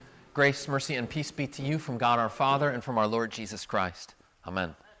Grace, mercy, and peace be to you from God our Father and from our Lord Jesus Christ.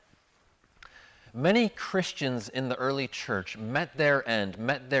 Amen. Many Christians in the early church met their end,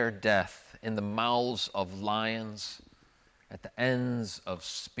 met their death in the mouths of lions, at the ends of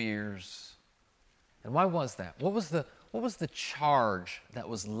spears. And why was that? What was the charge that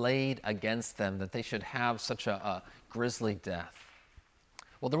was laid against them that they should have such a grisly death?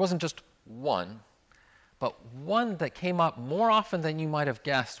 Well, there wasn't just one, but one that came up more often than you might have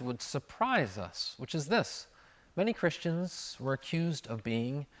guessed would surprise us, which is this. Many Christians were accused of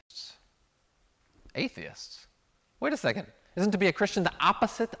being atheists. Wait a second. Isn't to be a Christian the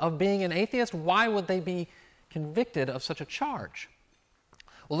opposite of being an atheist? Why would they be convicted of such a charge?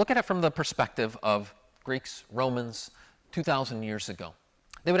 Well, look at it from the perspective of Greeks, Romans, 2,000 years ago.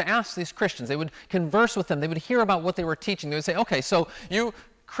 They would ask these Christians, they would converse with them, they would hear about what they were teaching. They would say, okay, so you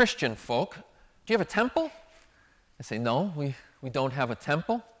Christian folk, do you have a temple? They say, no, we don't have a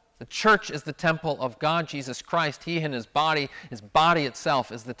temple. The church is the temple of God, Jesus Christ. He and his body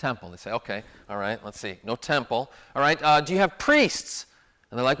itself is the temple. They say, okay, all right, let's see, no temple. All right, do you have priests?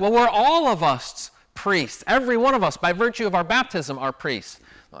 And they're like, well, we're all of us priests. Every one of us, by virtue of our baptism, are priests.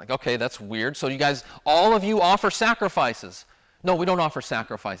 They're like, okay, that's weird. So you guys, all of you offer sacrifices. No, we don't offer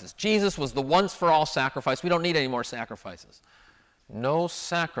sacrifices. Jesus was the once for all sacrifice. We don't need any more sacrifices. No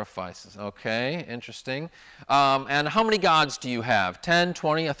sacrifices. Okay, interesting. And how many gods do you have? 10,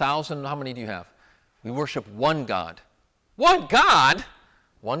 20, 1,000? How many do you have? We worship one God. One God?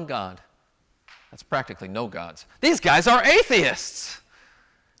 One God. That's practically no gods. These guys are atheists,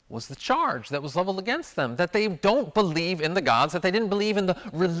 was the charge that was leveled against them, that they don't believe in the gods, that they didn't believe in the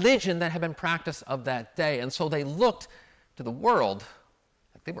religion that had been practiced of that day. And so they looked to the world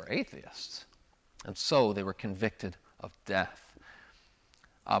like they were atheists. And so they were convicted of death.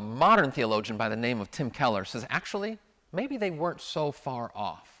 A modern theologian by the name of Tim Keller says, actually, maybe they weren't so far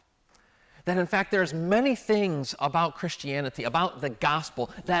off. That in fact, there's many things about Christianity, about the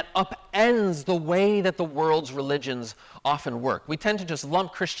gospel, that upends the way that the world's religions often work. We tend to just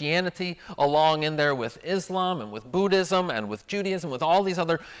lump Christianity along in there with Islam and with Buddhism and with Judaism, with all these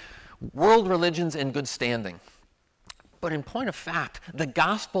other world religions in good standing. But in point of fact, the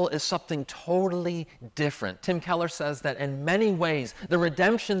gospel is something totally different. Tim Keller says that in many ways, the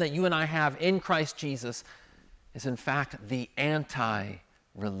redemption that you and I have in Christ Jesus is in fact the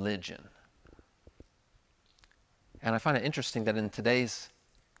anti-religion. And I find it interesting that in today's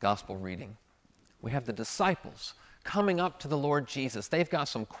gospel reading, we have the disciples coming up to the Lord Jesus. They've got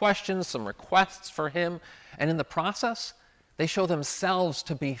some questions, some requests for him, and in the process, they show themselves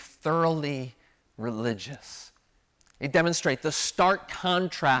to be thoroughly religious. They demonstrate the stark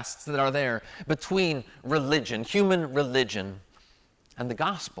contrasts that are there between religion, human religion, and the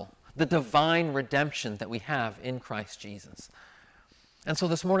gospel, the divine redemption that we have in Christ Jesus. And so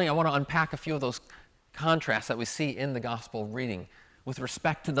this morning I want to unpack a few of those contrasts that we see in the gospel reading with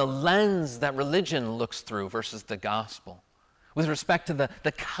respect to the lens that religion looks through versus the gospel, with respect to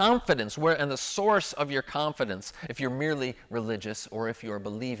the confidence and the source of your confidence if you're merely religious or if you're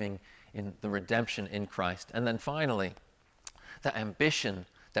believing in the redemption in Christ. And then finally, the ambition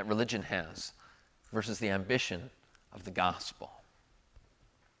that religion has versus the ambition of the gospel.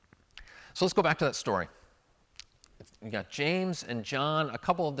 So let's go back to that story. We got James and John, a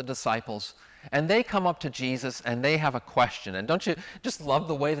couple of the disciples, and they come up to Jesus and they have a question. And don't you just love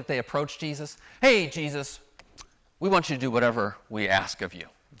the way that they approach Jesus? Hey, Jesus, we want you to do whatever we ask of you.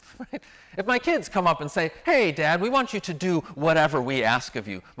 Right? If my kids come up and say, hey, Dad, we want you to do whatever we ask of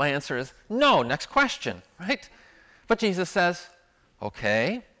you, my answer is, no, next question, right? But Jesus says,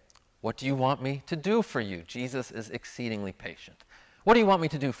 okay, what do you want me to do for you? Jesus is exceedingly patient. What do you want me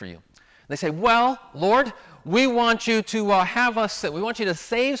to do for you? They say, well, Lord, we want you to we want you to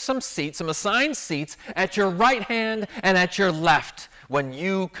save some seats, some assigned seats at your right hand and at your left when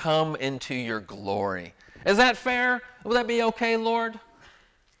you come into your glory. Is that fair? Will that be okay, Lord?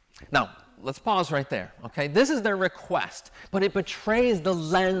 Now, let's pause right there, okay? This is their request, but it betrays the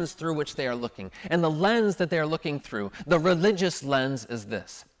lens through which they are looking. And the lens that they are looking through, the religious lens, is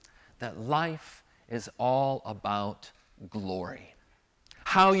this, that life is all about glory.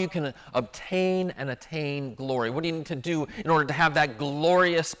 How you can obtain and attain glory. What do you need to do in order to have that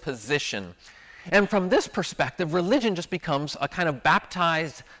glorious position? And from this perspective, religion just becomes a kind of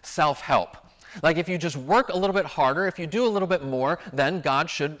baptized self-help. Like if you just work a little bit harder, if you do a little bit more, then God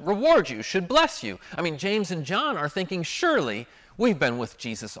should reward you, should bless you. I mean, James and John are thinking, surely we've been with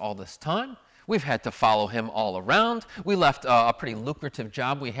Jesus all this time. We've had to follow him all around. We left a pretty lucrative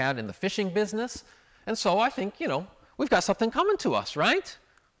job we had in the fishing business. And so I think, we've got something coming to us, right?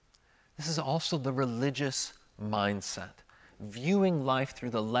 This is also the religious mindset. viewing life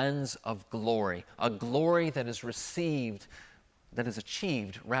through the lens of glory, a glory that is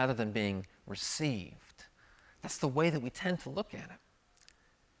achieved rather than being received. That's the way that we tend to look at it.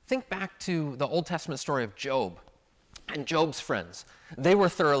 Think back to the Old Testament story of Job and Job's friends. They were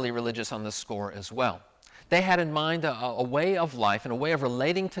thoroughly religious on this score as well. They had in mind a way of life and a way of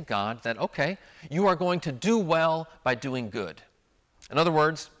relating to God that, okay, you are going to do well by doing good. In other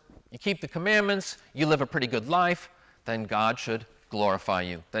words, you keep the commandments, you live a pretty good life, then God should glorify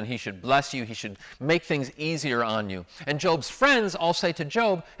you. Then he should bless you. He should make things easier on you. And Job's friends all say to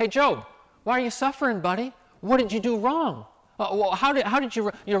Job, hey, Job, why are you suffering, buddy? What did you do wrong? How did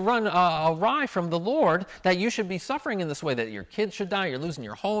you run awry from the Lord that you should be suffering in this way, that your kids should die, you're losing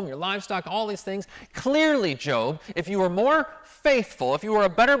your home, your livestock, all these things? Clearly, Job, if you were more faithful, if you were a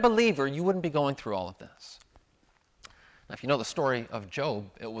better believer, you wouldn't be going through all of this. Now, if you know the story of Job,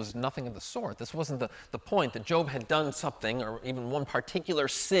 it was nothing of the sort. This wasn't the point that Job had done something or even one particular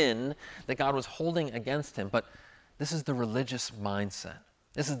sin that God was holding against him, but this is the religious mindset.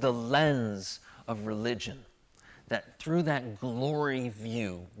 This is the lens of religion. That through that glory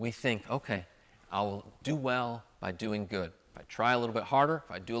view, we think, okay, I will do well by doing good. If I try a little bit harder,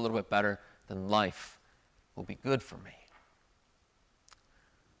 if I do a little bit better, then life will be good for me.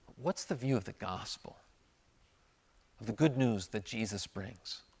 What's the view of the gospel, of the good news that Jesus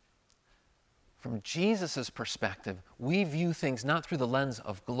brings? From Jesus' perspective, we view things not through the lens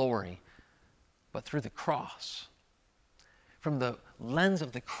of glory, but through the cross. From the lens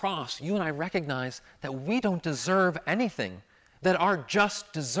of the cross, you and I recognize that we don't deserve anything, that our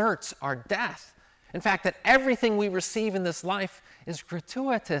just deserts are death. In fact, that everything we receive in this life is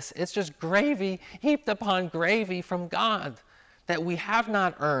gratuitous. It's just gravy heaped upon gravy from God that we have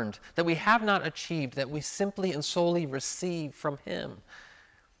not earned, that we have not achieved, that we simply and solely receive from Him.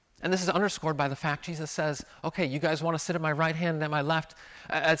 And this is underscored by the fact Jesus says, okay, you guys want to sit at my right hand and at my left?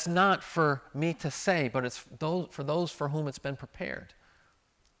 It's not for me to say, but it's for those for whom it's been prepared.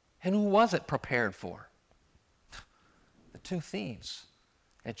 And who was it prepared for? The two thieves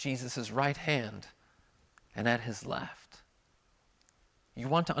at Jesus' right hand and at his left. You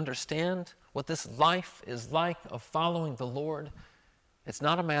want to understand what this life is like of following the Lord? It's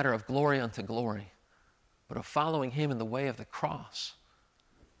not a matter of glory unto glory, but of following Him in the way of the cross.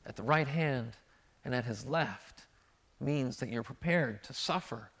 At the right hand and at his left means that you're prepared to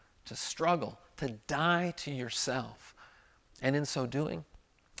suffer, to struggle, to die to yourself, and in so doing,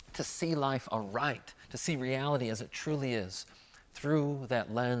 to see life aright, to see reality as it truly is, through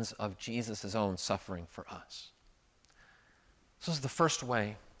that lens of Jesus' own suffering for us. This is the first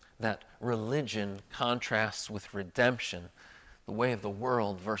way that religion contrasts with redemption, the way of the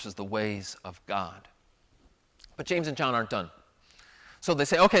world versus the ways of God. But James and John aren't done. So they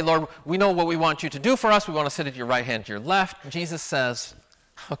say, okay, Lord, we know what we want you to do for us. We want to sit at your right hand, your left. Jesus says,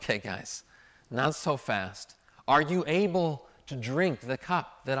 okay, guys, not so fast. Are you able to drink the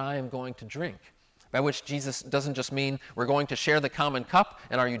cup that I am going to drink? By which Jesus doesn't just mean we're going to share the common cup,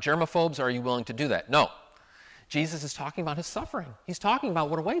 and are you germaphobes, or are you willing to do that? No. Jesus is talking about his suffering. He's talking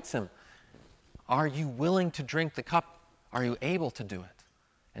about what awaits him. Are you willing to drink the cup? Are you able to do it?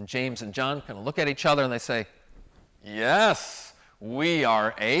 And James and John kind of look at each other and they say, yes. We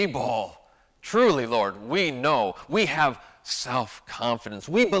are able. Truly, Lord, we know. We have self-confidence.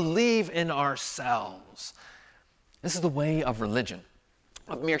 We believe in ourselves. This is the way of religion,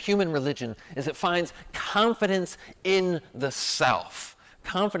 of mere human religion, is it finds confidence in the self.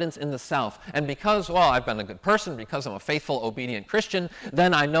 Confidence in the self. And because, well, I've been a good person, because I'm a faithful, obedient Christian,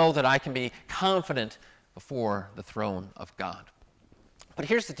 then I know that I can be confident before the throne of God. But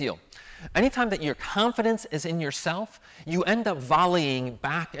here's the deal. Anytime that your confidence is in yourself, you end up volleying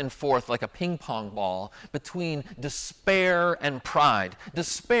back and forth like a ping pong ball between despair and pride.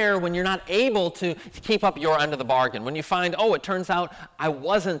 Despair when you're not able to keep up your end of the bargain. When you find, oh, it turns out I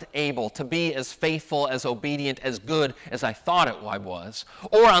wasn't able to be as faithful, as obedient, as good as I thought I was.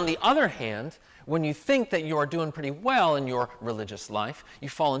 Or on the other hand, when you think that you are doing pretty well in your religious life, you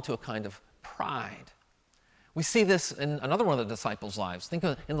fall into a kind of pride. We see this in another one of the disciples' lives. Think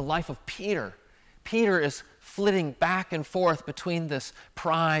of in the life of Peter. Peter is flitting back and forth between this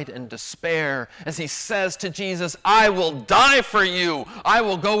pride and despair as he says to Jesus, I will die for you. I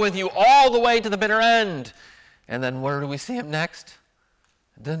will go with you all the way to the bitter end. And then where do we see him next?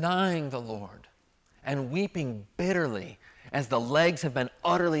 Denying the Lord and weeping bitterly as the legs have been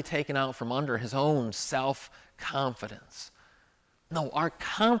utterly taken out from under his own self-confidence. No, our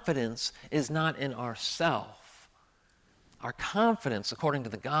confidence is not in ourselves. Our confidence, according to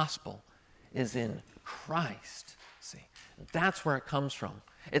the gospel, is in Christ. See, that's where it comes from.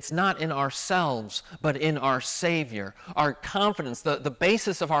 It's not in ourselves, but in our Savior. Our confidence, the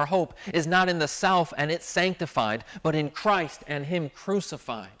basis of our hope, is not in the self and it's sanctified, but in Christ and Him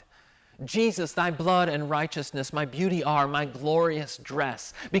crucified. Jesus, thy blood and righteousness, my beauty are, my glorious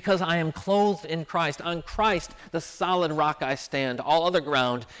dress, because I am clothed in Christ. On Christ, the solid rock I stand. All other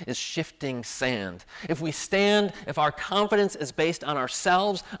ground is shifting sand. If our confidence is based on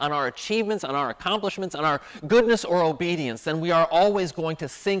ourselves, on our achievements, on our accomplishments, on our goodness or obedience, then we are always going to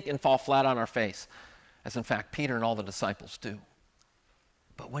sink and fall flat on our face, as in fact Peter and all the disciples do.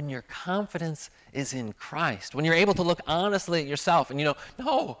 But when your confidence is in Christ, when you're able to look honestly at yourself and you know,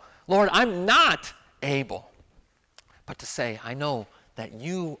 no, Lord, I'm not able, but to say, I know that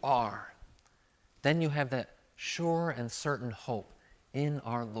you are, then you have that sure and certain hope in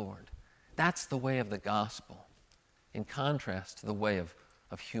our Lord. That's the way of the gospel, in contrast to the way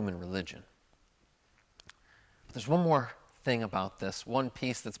of human religion. But there's one more thing about this, one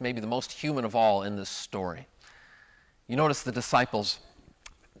piece that's maybe the most human of all in this story. You notice the disciples,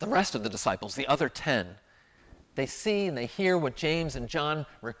 the rest of the disciples, the other 10, they see and they hear what James and John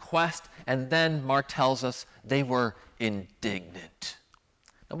request, and then Mark tells us they were indignant.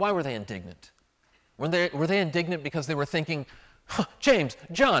 Now, why were they indignant? Were they indignant because they were thinking, James,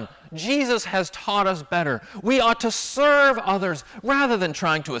 John, Jesus has taught us better. We ought to serve others rather than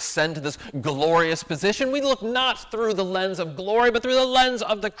trying to ascend to this glorious position. We look not through the lens of glory, but through the lens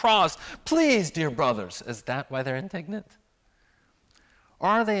of the cross. Please, dear brothers, is that why they're indignant? Or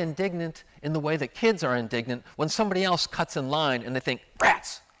are they indignant in the way that kids are indignant when somebody else cuts in line and they think,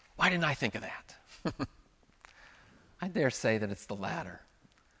 rats, why didn't I think of that? I dare say that it's the latter.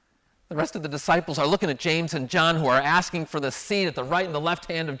 The rest of the disciples are looking at James and John, who are asking for the seat at the right and the left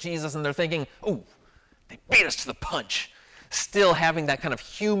hand of Jesus, and they're thinking, oh, they beat us to the punch. Still having that kind of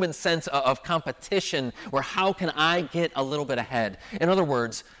human sense of competition where how can I get a little bit ahead? In other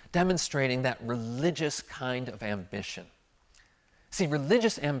words, demonstrating that religious kind of ambition. See,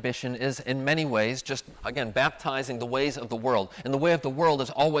 religious ambition is in many ways just, again, baptizing the ways of the world. And the way of the world is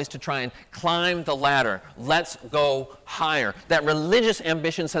always to try and climb the ladder. Let's go higher. That religious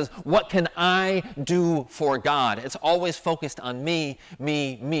ambition says, what can I do for God? It's always focused on me,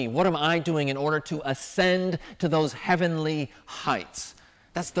 me, me. What am I doing in order to ascend to those heavenly heights?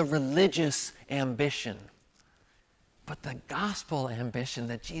 That's the religious ambition. But the gospel ambition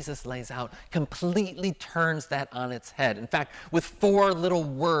that Jesus lays out completely turns that on its head. In fact, with 4 little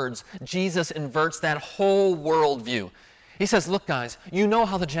words, Jesus inverts that whole worldview. He says, look, guys, you know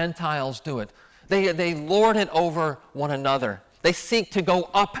how the Gentiles do it. They lord it over one another. They seek to go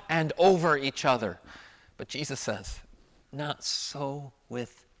up and over each other. But Jesus says, not so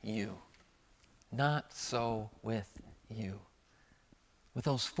with you. Not so with you. With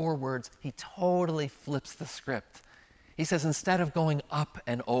those 4 words, he totally flips the script. He says, instead of going up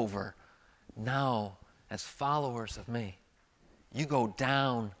and over, now, as followers of me, you go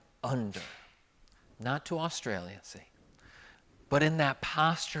down under. Not to Australia, see, but in that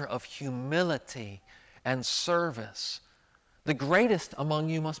posture of humility and service. The greatest among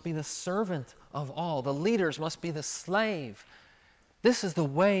you must be the servant of all. The leaders must be the slave. This is the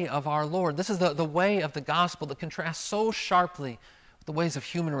way of our Lord. This is the way of the gospel that contrasts so sharply the ways of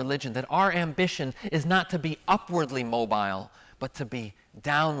human religion, that our ambition is not to be upwardly mobile, but to be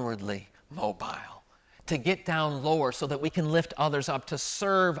downwardly mobile, to get down lower so that we can lift others up, to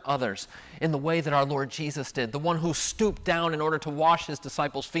serve others in the way that our Lord Jesus did, the one who stooped down in order to wash his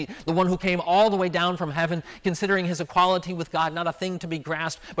disciples' feet, the one who came all the way down from heaven, considering his equality with God not a thing to be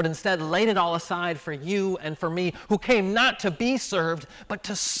grasped, but instead laid it all aside for you and for me, who came not to be served, but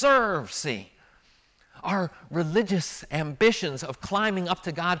to serve, see. Our religious ambitions of climbing up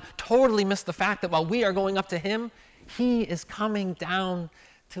to God totally miss the fact that while we are going up to him, he is coming down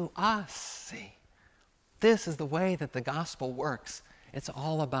to us. See, this is the way that the gospel works. It's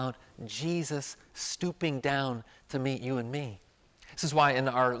all about Jesus stooping down to meet you and me. This is why in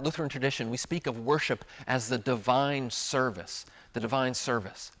our Lutheran tradition we speak of worship as the divine service. The divine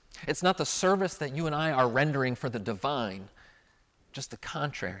service. It's not the service that you and I are rendering for the divine, just the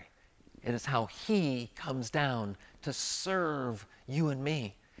contrary. It is how he comes down to serve you and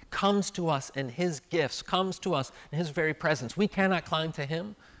me, comes to us in his gifts, comes to us in his very presence. We cannot climb to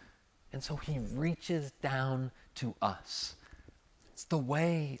him, and so he reaches down to us. It's the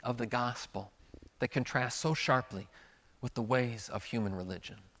way of the gospel that contrasts so sharply with the ways of human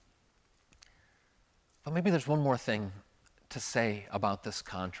religion. But maybe there's one more thing to say about this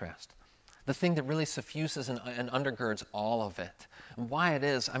contrast. The thing that really suffuses and undergirds all of it. And why it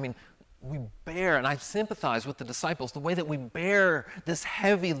is, we bear, and I sympathize with the disciples, the way that we bear this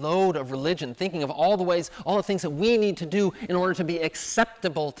heavy load of religion, thinking of all the ways, all the things that we need to do in order to be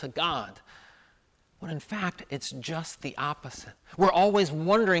acceptable to God. When in fact, it's just the opposite. We're always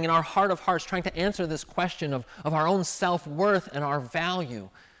wondering in our heart of hearts, trying to answer this question of our own self-worth and our value.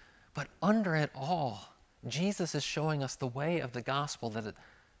 But under it all, Jesus is showing us the way of the gospel that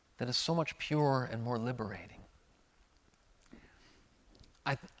is so much purer and more liberating.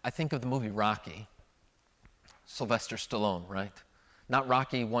 I think of the movie Rocky, Sylvester Stallone, right? Not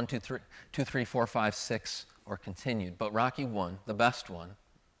Rocky 1, 2, 3, 4, 5, 6, or continued, but Rocky 1, the best one.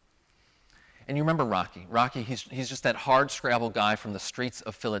 And you remember Rocky. Rocky, he's just that hard-scrabble guy from the streets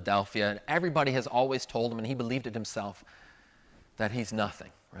of Philadelphia, and everybody has always told him, and he believed it himself, that he's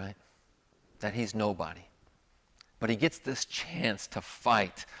nothing, right? That he's nobody. But he gets this chance to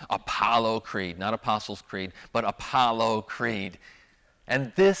fight Apollo Creed, not Apostles' Creed, but Apollo Creed.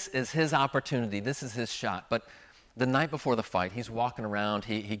 And this is his opportunity. This is his shot. But the night before the fight, he's walking around.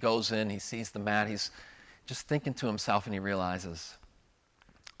 He goes in. He sees the mat. He's just thinking to himself, and he realizes,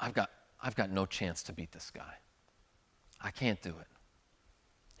 I've got no chance to beat this guy. I can't do it.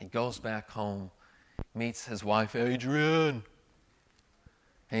 He goes back home, meets his wife, Adrian.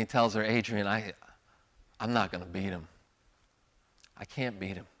 And he tells her, Adrian, I'm not going to beat him. I can't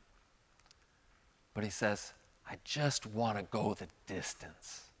beat him. But he says, I just want to go the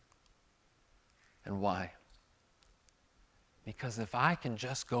distance. And why? Because if I can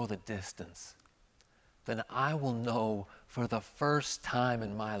just go the distance, then I will know for the first time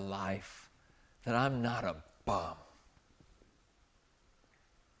in my life that I'm not a bum.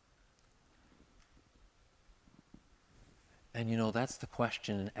 And you know, that's the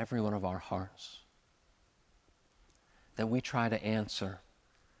question in every one of our hearts that we try to answer.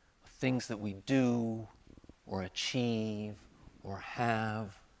 Things that we do or achieve or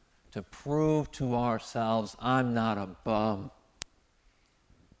have to prove to ourselves, I'm not a bum.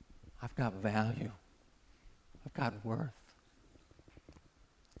 I've got value. I've got worth.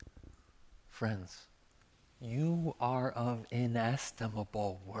 Friends, you are of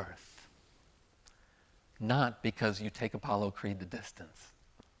inestimable worth. Not because you take Apollo Creed the distance,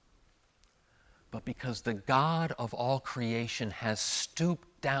 but because the God of all creation has stooped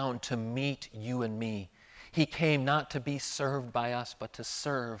down to meet you and me. He came not to be served by us, but to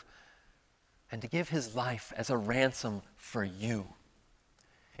serve and to give his life as a ransom for you.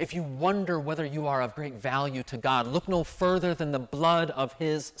 If you wonder whether you are of great value to God, look no further than the blood of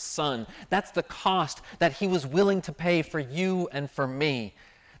his Son. That's the cost that he was willing to pay for you and for me.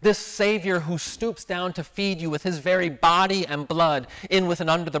 This Savior who stoops down to feed you with his very body and blood, in with and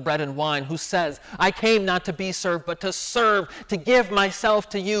under the bread and wine, who says, I came not to be served, but to serve, to give myself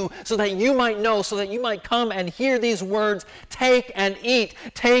to you, so that you might know, so that you might come and hear these words, take and eat,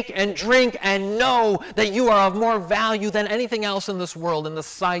 take and drink, and know that you are of more value than anything else in this world in the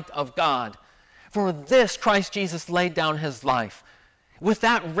sight of God. For this Christ Jesus laid down his life. With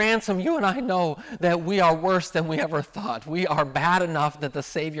that ransom, you and I know that we are worse than we ever thought. We are bad enough that the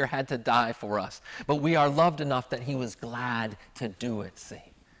Savior had to die for us. But we are loved enough that he was glad to do it, see.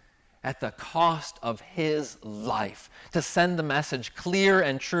 At the cost of his life, to send the message clear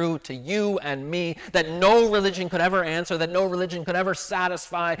and true to you and me that no religion could ever answer, that no religion could ever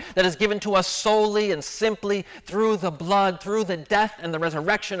satisfy, that is given to us solely and simply through the blood, through the death and the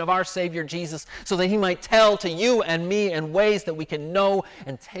resurrection of our Savior Jesus, so that he might tell to you and me in ways that we can know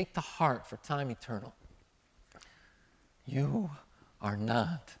and take to heart for time eternal. You are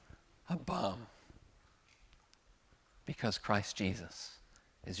not a bum, because Christ Jesus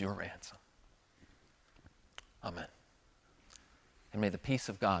is your ransom. Amen. And may the peace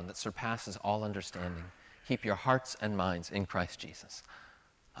of God that surpasses all understanding keep your hearts and minds in Christ Jesus.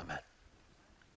 Amen.